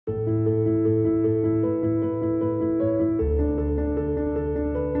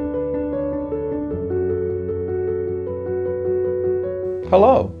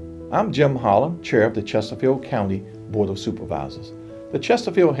Hello, I'm Jim Holland, Chair of the Chesterfield County Board of Supervisors. The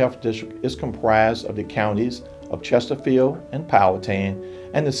Chesterfield Health District is comprised of the counties of Chesterfield and Powhatan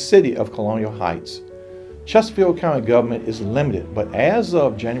and the city of Colonial Heights. Chesterfield County government is limited, but as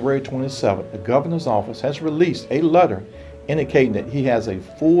of January 27th, the governor's office has released a letter indicating that he has a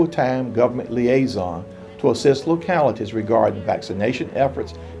full-time government liaison to assist localities regarding vaccination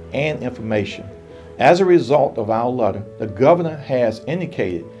efforts and information. As a result of our letter, the governor has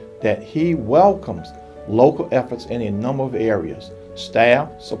indicated that he welcomes local efforts in a number of areas: staff,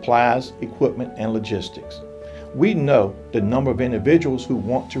 supplies, equipment, and logistics. We know the number of individuals who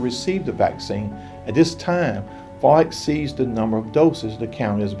want to receive the vaccine at this time far exceeds the number of doses the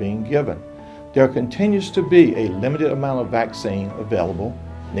county is being given. There continues to be a limited amount of vaccine available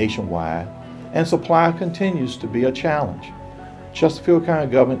nationwide, and supply continues to be a challenge. Chesterfield County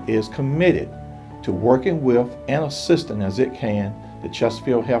government is committed to working with and assisting as it can the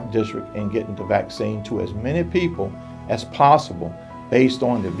Chesterfield Health District in getting the vaccine to as many people as possible based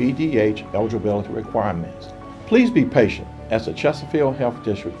on the VDH eligibility requirements. Please be patient as the Chesterfield Health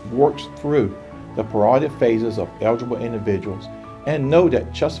District works through the priority phases of eligible individuals, and know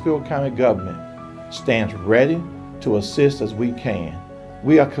that Chesterfield County government stands ready to assist as we can.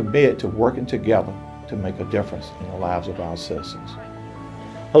 We are committed to working together to make a difference in the lives of our citizens.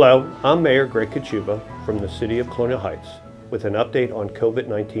 Hello, I'm Mayor Greg Kochuba from the City of Colonial Heights with an update on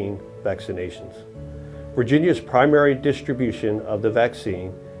COVID-19 vaccinations. Virginia's primary distribution of the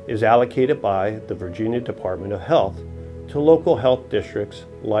vaccine is allocated by the Virginia Department of Health to local health districts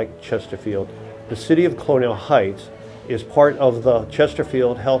like Chesterfield. The City of Colonial Heights is part of the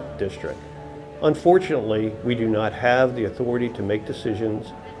Chesterfield Health District. Unfortunately, we do not have the authority to make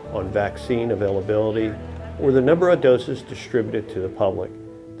decisions on vaccine availability or the number of doses distributed to the public.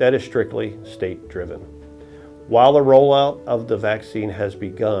 That is strictly state-driven. While the rollout of the vaccine has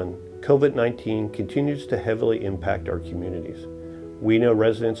begun, COVID-19 continues to heavily impact our communities. We know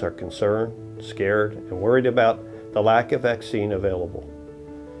residents are concerned, scared, and worried about the lack of vaccine available.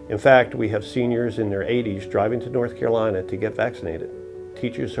 In fact, we have seniors in their 80s driving to North Carolina to get vaccinated,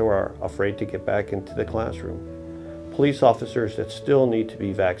 teachers who are afraid to get back into the classroom, police officers that still need to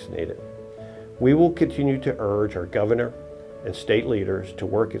be vaccinated. We will continue to urge our governor and state leaders to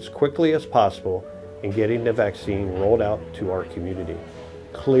work as quickly as possible in getting the vaccine rolled out to our community.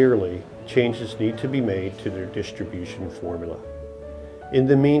 Clearly, changes need to be made to their distribution formula. In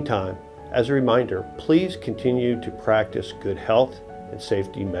the meantime, as a reminder, please continue to practice good health and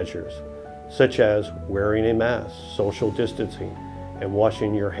safety measures, such as wearing a mask, social distancing, and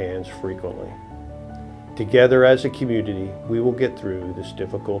washing your hands frequently. Together as a community, we will get through this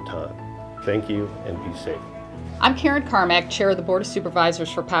difficult time. Thank you and be safe. I'm Karin Carmack, Chair of the Board of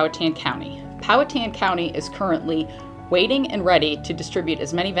Supervisors for Powhatan County. Powhatan County is currently waiting and ready to distribute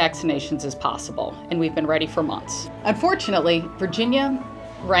as many vaccinations as possible, and we've been ready for months. Unfortunately, Virginia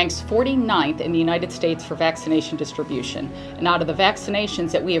ranks 49th in the United States for vaccination distribution, and out of the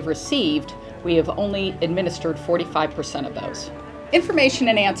vaccinations that we have received, we have only administered 45% of those. Information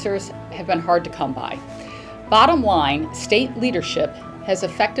and answers have been hard to come by. Bottom line, state leadership has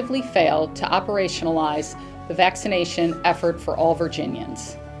effectively failed to operationalize the vaccination effort for all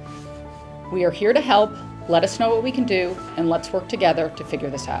Virginians. We are here to help. Let us know what we can do, and let's work together to figure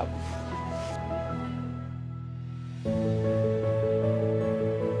this out.